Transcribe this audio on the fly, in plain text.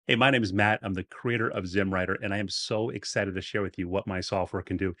Hey, my name is Matt. I'm the creator of ZimmWriter, and I am so excited to share with you what my software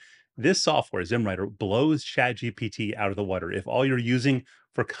can do. This software, ZimmWriter, blows ChatGPT out of the water. If all you're using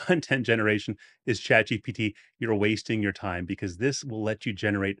for content generation is ChatGPT, you're wasting your time because this will let you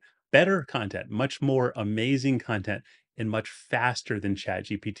generate better content, much more amazing content, and much faster than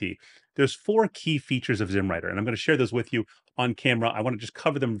ChatGPT. There's four key features of ZimmWriter, and I'm going to share those with you on camera. I want to just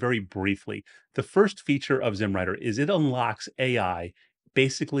cover them very briefly. The first feature of ZimmWriter is it unlocks AI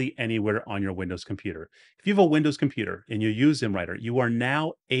basically anywhere on your Windows computer. If you have a Windows computer and you use ZimmWriter, you are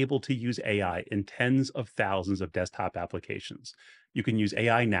now able to use AI in tens of thousands of desktop applications. You can use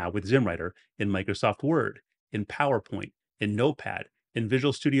AI now with ZimmWriter in Microsoft Word, in PowerPoint, in Notepad, in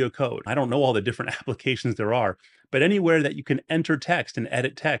Visual Studio Code. I don't know all the different applications there are, but anywhere that you can enter text and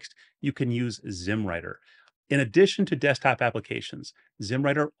edit text, you can use ZimmWriter. In addition to desktop applications,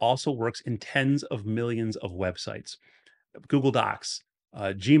 ZimmWriter also works in tens of millions of websites. Google Docs,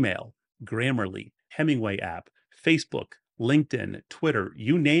 Gmail, Grammarly, Hemingway app, Facebook, LinkedIn, Twitter,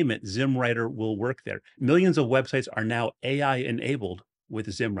 you name it, ZimmWriter will work there. Millions of websites are now AI enabled with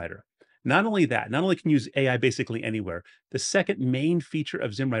ZimmWriter. Not only that, not only can you use AI basically anywhere, the second main feature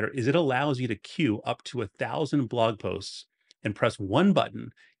of ZimmWriter is it allows you to queue up to 1,000 blog posts and press one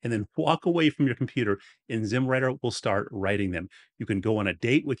button and then walk away from your computer and ZimmWriter will start writing them. You can go on a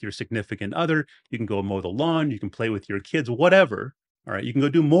date with your significant other, you can go mow the lawn, you can play with your kids, whatever. All right, you can go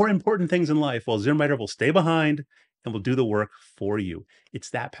do more important things in life while ZimmWriter will stay behind and will do the work for you.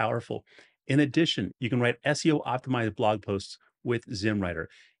 It's that powerful. In addition, you can write SEO optimized blog posts with ZimmWriter.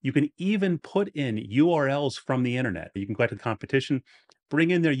 You can even put in URLs from the internet. You can go out to the competition,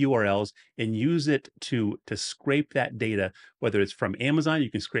 bring in their URLs, and use it to scrape that data, whether it's from Amazon, you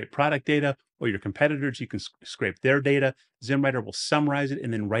can scrape product data, or your competitors, you can scrape their data. ZimmWriter will summarize it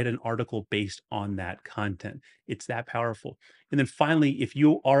and then write an article based on that content. It's that powerful. And then finally, if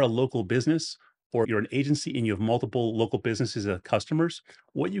you are a local business or you're an agency and you have multiple local businesses as customers,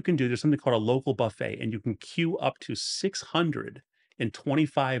 what you can do, there's something called a local buffet, and you can queue up to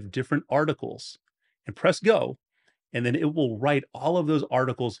 625 different articles and press go. And then it will write all of those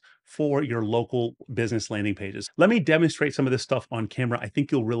articles for your local business landing pages. Let me demonstrate some of this stuff on camera. I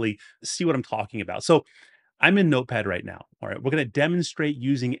think you'll really see what I'm talking about. So I'm in Notepad right now. All right. We're going to demonstrate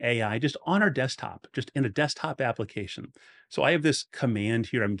using AI just on our desktop, just in a desktop application. So I have this command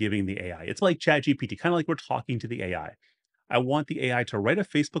here I'm giving the AI. It's like ChatGPT, kind of like we're talking to the AI. I want the AI to write a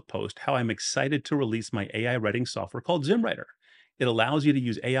Facebook post how I'm excited to release my AI writing software called ZimmWriter. It allows you to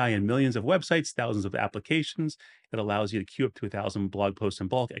use AI in millions of websites, thousands of applications. It allows you to queue up to 1,000 blog posts in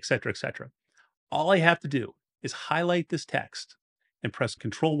bulk, et cetera, et cetera. All I have to do is highlight this text and press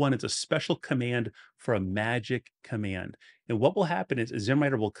Control 1. It's a special command for a magic command. And what will happen is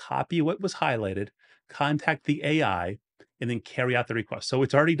ZimmWriter will copy what was highlighted, contact the AI, and then carry out the request. So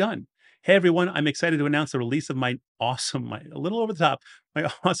it's already done. Hey everyone, I'm excited to announce the release of my awesome, my a little over the top,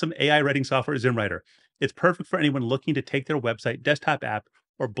 my awesome AI writing software, ZimmWriter. It's perfect for anyone looking to take their website, desktop app,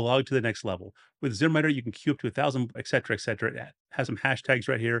 or blog to the next level. With ZimmWriter, you can queue up to 1,000, et cetera, et cetera. It has some hashtags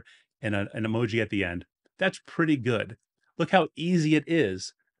right here and an emoji at the end. That's pretty good. Look how easy it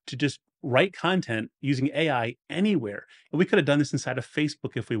is to just write content using AI anywhere. And we could have done this inside of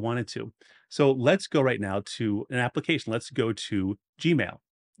Facebook if we wanted to. So let's go right now to an application. Let's go to Gmail.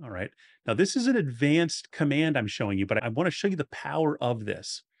 All right. Now, this is an advanced command I'm showing you, but I want to show you the power of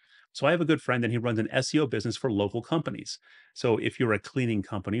this. So I have a good friend and he runs an SEO business for local companies. So if you're a cleaning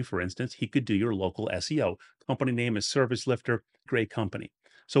company, for instance, he could do your local SEO. Company name is Service Lifter, great company.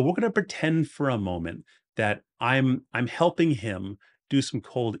 So we're going to pretend for a moment that I'm helping him do some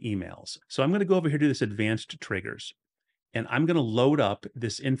cold emails. So I'm going to go over here to this advanced triggers and I'm going to load up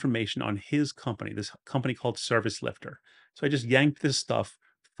this information on his company, this company called Service Lifter. So I just yanked this stuff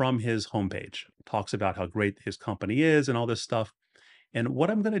from his homepage. It talks about how great his company is and all this stuff. And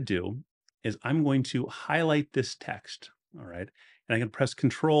what I'm going to do is I'm going to highlight this text. All right. And I'm going to press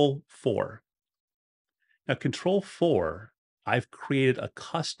Control 4. Now, Control 4, I've created a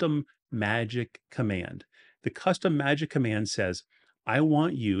custom magic command. The custom magic command says, I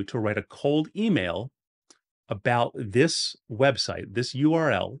want you to write a cold email about this website, this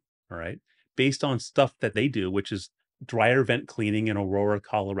URL, all right, based on stuff that they do, which is dryer vent cleaning in Aurora,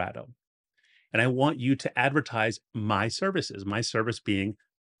 Colorado. And I want you to advertise my services, my service being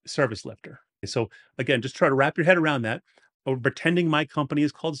Service Lifter. So again, just try to wrap your head around that. Or pretending my company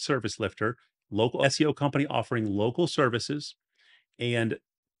is called Service Lifter, local SEO company offering local services. And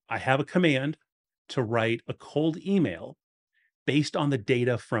I have a command to write a cold email based on the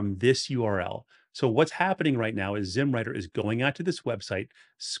data from this URL. So what's happening right now is ZimmWriter is going out to this website,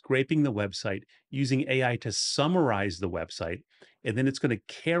 scraping the website, using AI to summarize the website, and then it's going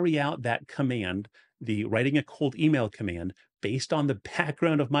to carry out that command, the writing a cold email command based on the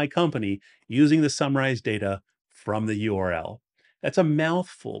background of my company using the summarized data from the URL. That's a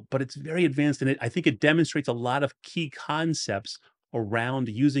mouthful, but it's very advanced, and I think it demonstrates a lot of key concepts around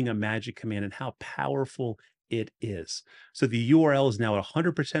using a magic command and how powerful it is. So the URL is now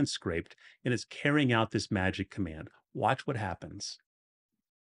 100% scraped and it's carrying out this magic command. Watch what happens.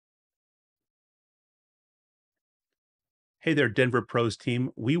 Hey there, Denver Pros team.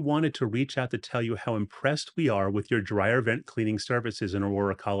 We wanted to reach out to tell you how impressed we are with your dryer vent cleaning services in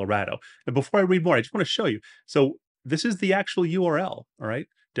Aurora, Colorado. And before I read more, I just want to show you. So this is the actual URL, all right?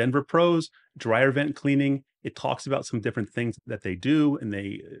 Denver Pros, dryer vent cleaning. It talks about some different things that they do and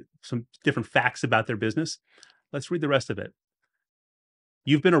some different facts about their business. Let's read the rest of it.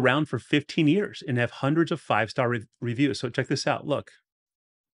 You've been around for 15 years and have hundreds of five-star reviews. So check this out. Look,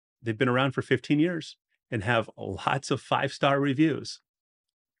 they've been around for 15 years and have lots of five-star reviews.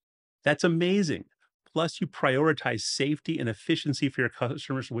 That's amazing. Plus, you prioritize safety and efficiency for your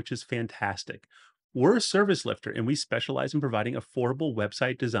customers, which is fantastic. We're a service lifter and we specialize in providing affordable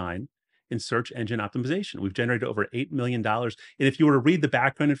website design and search engine optimization. We've generated over $8 million. And if you were to read the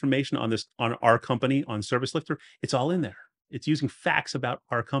background information on this, on our company, on Service Lifter, it's all in there. It's using facts about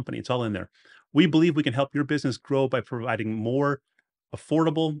our company. It's all in there. We believe we can help your business grow by providing more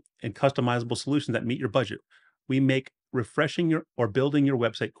affordable and customizable solutions that meet your budget. We make refreshing your or building your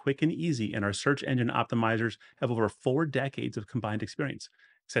website quick and easy, and our search engine optimizers have over 4 decades of combined experience,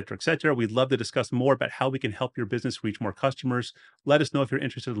 et cetera, et cetera. We'd love to discuss more about how we can help your business reach more customers. Let us know if you're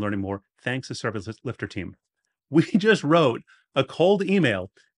interested in learning more. Thanks to Service Lifter team. We just wrote a cold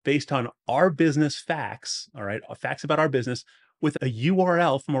email based on our business facts, all right, facts about our business with a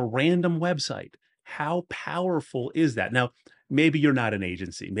URL from a random website. How powerful is that? Now, maybe you're not an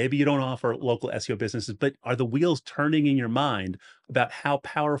agency, maybe you don't offer local SEO businesses, but are the wheels turning in your mind about how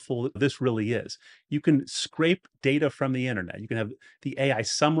powerful this really is? You can scrape data from the internet. You can have the AI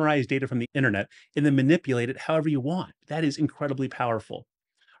summarize data from the internet and then manipulate it however you want. That is incredibly powerful.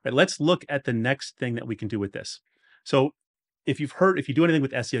 Right, let's look at the next thing that we can do with this. So if you do anything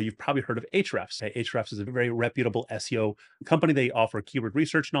with SEO, you've probably heard of Ahrefs. Ahrefs is a very reputable SEO company. They offer keyword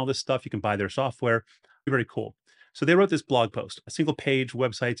research and all this stuff. You can buy their software. Very cool. So they wrote this blog post, a single page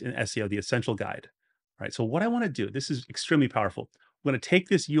websites in SEO, the essential guide. All right. So what I want to do, this is extremely powerful. I'm going to take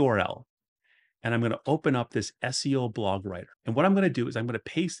this URL and I'm going to open up this SEO blog writer. And what I'm going to do is I'm going to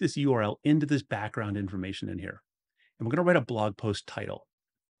paste this URL into this background information in here. And we're going to write a blog post title,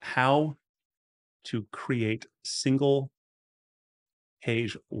 How to Create Single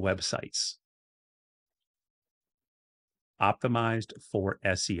Page Websites Optimized for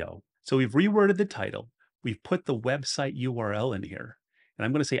SEO. So we've reworded the title. We've put the website URL in here. And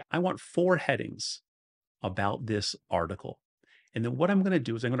I'm going to say, I want 4 headings about this article. And then what I'm going to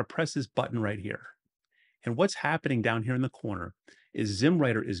do is I'm going to press this button right here. And what's happening down here in the corner is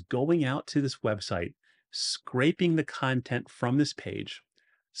ZimmWriter is going out to this website, scraping the content from this page,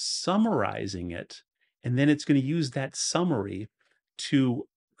 summarizing it, and then it's going to use that summary to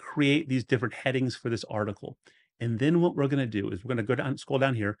create these different headings for this article. And then what we're going to do is we're going to go down, scroll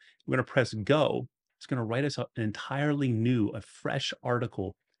down here. We're going to press go. It's going to write us an entirely new, a fresh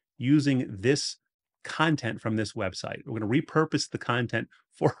article using this content from this website. We're going to repurpose the content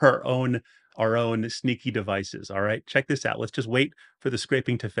for our own sneaky devices. All right, check this out. Let's just wait for the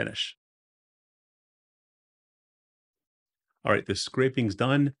scraping to finish. All right, the scraping's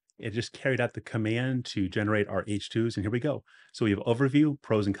done. It just carried out the command to generate our H2s, and here we go. So we have overview,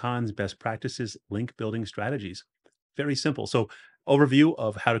 pros and cons, best practices, link building strategies. Very simple. So overview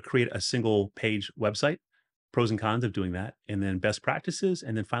of how to create a single page website, pros and cons of doing that, and then best practices,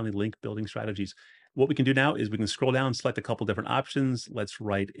 and then finally link building strategies. What we can do now is we can scroll down, select a couple different options. Let's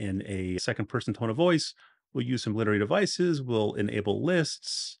write in a second person tone of voice. We'll use some literary devices. We'll enable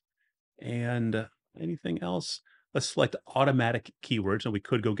lists and anything else. Let's select automatic keywords. And we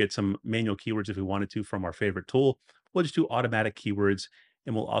could go get some manual keywords if we wanted to from our favorite tool. We'll just do automatic keywords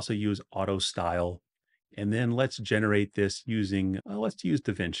and we'll also use auto style. And then let's generate this using, let's use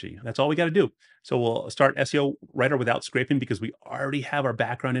DaVinci. That's all we got to do. So we'll start SEO Writer without scraping because we already have our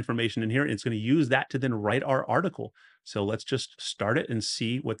background information in here. It's going to use that to then write our article. So let's just start it and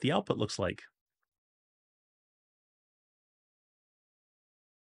see what the output looks like.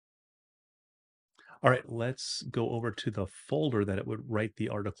 All right, let's go over to the folder that it would write the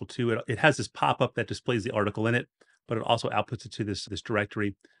article to. It has this pop-up that displays the article in it, but it also outputs it to this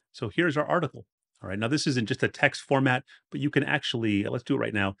directory. So here's our article. All right, now this isn't just a text format, but you can actually, let's do it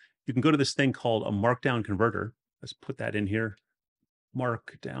right now. you can go to this thing called a markdown converter. Let's put that in here,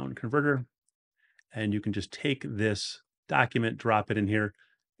 markdown converter. And you can just take this document, drop it in here,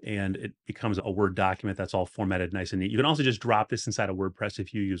 and it becomes a Word document that's all formatted nice and neat. You can also just drop this inside of WordPress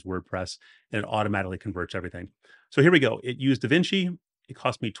if you use WordPress, and it automatically converts everything. So here we go. It used DaVinci. It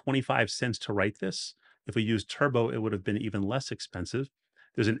cost me 25 cents to write this. If we used Turbo, it would have been even less expensive.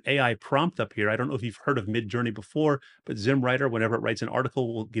 There's an AI prompt up here. I don't know if you've heard of Midjourney before, but ZimmWriter, whenever it writes an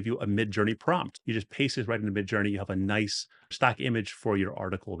article, will give you a Midjourney prompt. You just paste it right into Midjourney. You have a nice stock image for your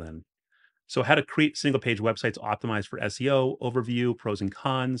article then. So, how to create single page websites optimized for SEO, overview, pros and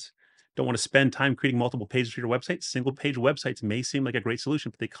cons. Don't want to spend time creating multiple pages for your website? Single page websites may seem like a great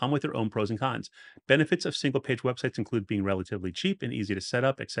solution, but they come with their own pros and cons. Benefits of single page websites include being relatively cheap and easy to set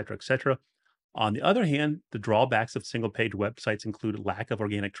up, et cetera, et cetera. On the other hand, the drawbacks of single page websites include lack of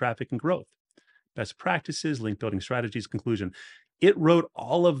organic traffic and growth. Best practices, link building strategies, conclusion. It wrote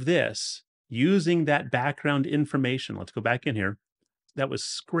all of this using that background information. Let's go back in here that was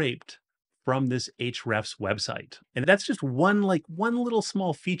scraped from this Hrefs website. And that's just one little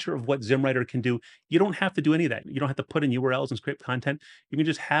small feature of what ZimmWriter can do. You don't have to do any of that. You don't have to put in URLs and scrape content. You can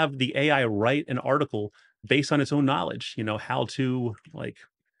just have the AI write an article based on its own knowledge,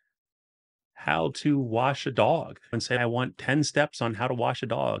 how to wash a dog, and say, I want 10 steps on how to wash a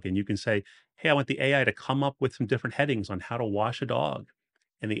dog. And you can say, hey, I want the AI to come up with some different headings on how to wash a dog.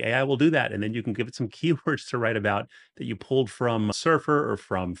 And the AI will do that. And then you can give it some keywords to write about that you pulled from Surfer or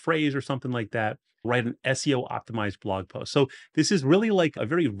from Frase or something like that. Write an SEO optimized blog post. So this is really like a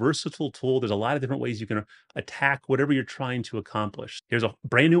very versatile tool. There's a lot of different ways you can attack whatever you're trying to accomplish. Here's a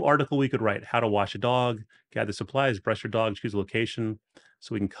brand new article we could write: how to wash a dog, gather supplies, brush your dog, choose a location.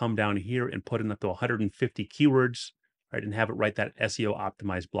 So we can come down here and put in up to 150 keywords, right, and have it write that SEO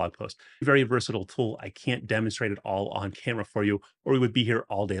optimized blog post. Very versatile tool. I can't demonstrate it all on camera for you, or we would be here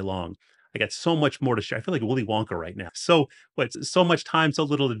all day long. I got so much more to share. I feel like Willy Wonka right now. So much time, so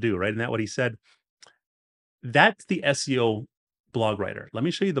little to do, right? Isn't that what he said? That's the SEO blog writer. Let me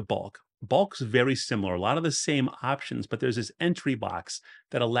show you the bulk. Bulk's very similar, a lot of the same options, but there's this entry box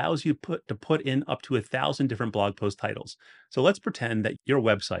that allows you to put in up to 1,000 different blog post titles. So let's pretend that your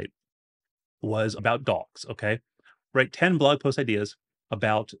website was about dogs, okay? Write 10 blog post ideas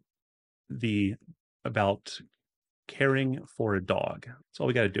about the about caring for a dog. That's all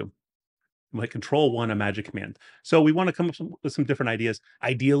we got to do. Like Control One, a magic command. So we want to come up with some different ideas.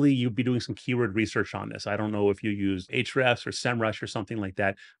 Ideally, you'd be doing some keyword research on this. I don't know if you use Ahrefs or SEMrush or something like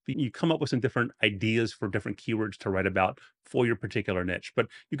that, but you come up with some different ideas for different keywords to write about for your particular niche. But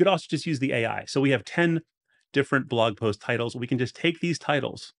you could also just use the AI. So we have 10 different blog post titles. We can just take these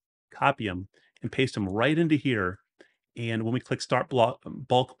titles, copy them, and paste them right into here. And when we click Start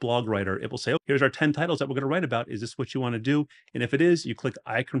Bulk Blog Writer, it will say, oh, here's our 10 titles that we're going to write about. Is this what you want to do? And if it is, you click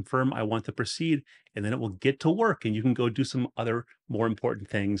I confirm I want to proceed, and then it will get to work and you can go do some other more important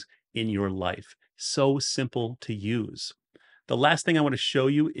things in your life. So simple to use. The last thing I want to show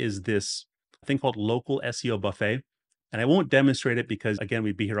you is this thing called Local SEO Buffet. And I won't demonstrate it because, again,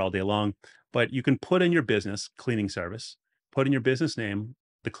 we'd be here all day long, but you can put in your business, cleaning service, put in your business name,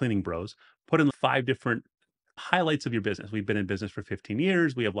 the Cleaning Bros, put in 5 different highlights of your business. We've been in business for 15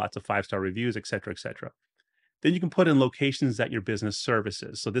 years. We have lots of 5-star reviews, et cetera, et cetera. Then you can put in locations that your business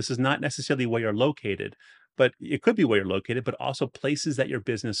services. So this is not necessarily where you're located, but it could be where you're located, but also places that your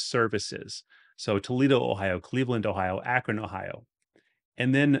business services. So Toledo, Ohio, Cleveland, Ohio, Akron, Ohio.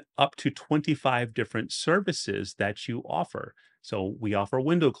 And then up to 25 different services that you offer. So we offer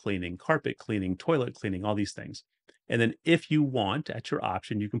window cleaning, carpet cleaning, toilet cleaning, all these things. And then if you want, at your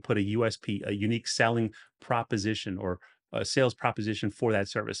option, you can put a USP, a unique selling proposition or a sales proposition for that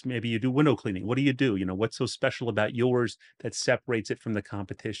service. Maybe you do window cleaning. What do? You know, what's so special about yours that separates it from the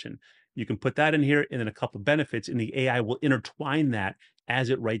competition? You can put that in here and then a couple of benefits, and the AI will intertwine that as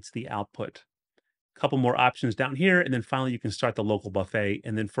it writes the output. Couple more options down here, and then finally you can start the local buffet.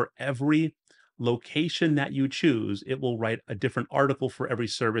 And then for every location that you choose, it will write a different article for every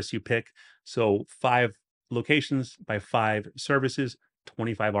service you pick. So 5 locations by 5 services,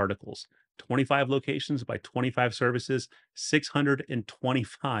 25 articles. 25 locations by 25 services,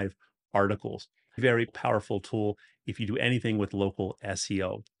 625 articles. Very powerful tool if you do anything with local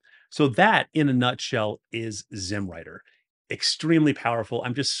SEO. So that, in a nutshell, is ZimmWriter. Extremely powerful.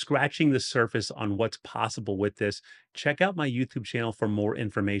 I'm just scratching the surface on what's possible with this. Check out my YouTube channel for more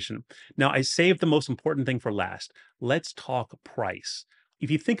information. Now, I saved the most important thing for last. Let's talk price.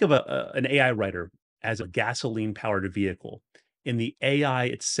 If you think of an AI writer as a gasoline-powered vehicle, and the AI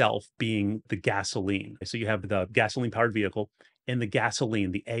itself being the gasoline. So you have the gasoline-powered vehicle and the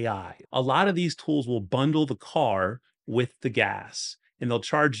gasoline, the AI. A lot of these tools will bundle the car with the gas. and they'll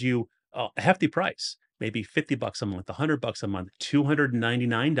charge you a hefty price, maybe 50 bucks a month, 100 bucks a month,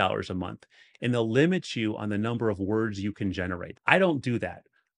 $299 a month, and they'll limit you on the number of words you can generate. I don't do that.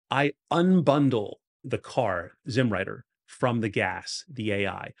 I unbundle the car ZimmWriter from the gas, the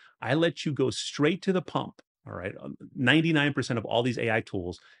AI. I let you go straight to the pump. All right. 99% of all these AI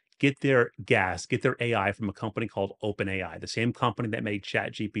tools get their gas, get their AI from a company called OpenAI, the same company that made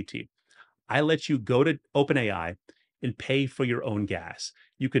ChatGPT. I let you go to OpenAI and pay for your own gas.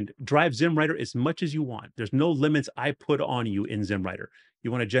 You can drive ZimmWriter as much as you want. There's no limits I put on you in ZimmWriter.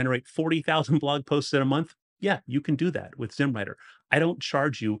 You want to generate 40,000 blog posts in a month? Yeah, you can do that with ZimmWriter. I don't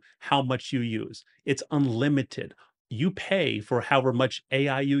charge you how much you use. It's unlimited. You pay for however much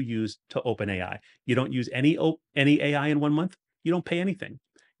AI you use to OpenAI. You don't use any AI in 1 month, you don't pay anything.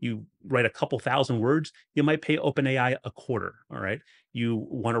 You write a couple thousand words, you might pay OpenAI a quarter. All right. You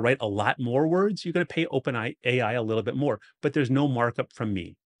want to write a lot more words, you're going to pay OpenAI a little bit more, but there's no markup from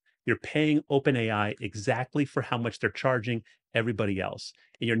me. You're paying OpenAI exactly for how much they're charging everybody else.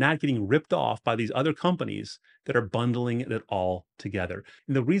 And you're not getting ripped off by these other companies that are bundling it all together.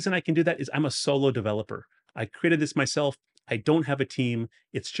 And the reason I can do that is I'm a solo developer. I created this myself. I don't have a team.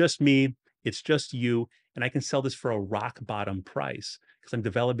 It's just me. It's just you. And I can sell this for a rock bottom price because I'm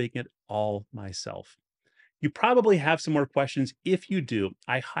developing it all myself. You probably have some more questions. If you do,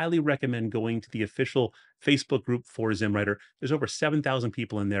 I highly recommend going to the official Facebook group for ZimmWriter. There's over 7,000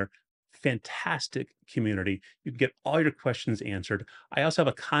 people in there. Fantastic community. You can get all your questions answered. I also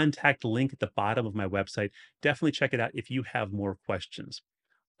have a contact link at the bottom of my website. Definitely check it out if you have more questions.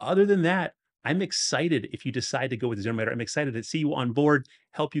 Other than that, I'm excited if you decide to go with ZimmWriter. I'm excited to see you on board,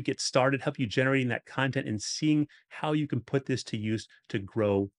 help you get started, help you generating that content and seeing how you can put this to use to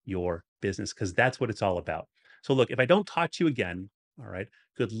grow your business, because that's what it's all about. So look, if I don't talk to you again, all right,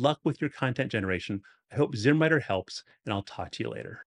 good luck with your content generation. I hope ZimmWriter helps, and I'll talk to you later.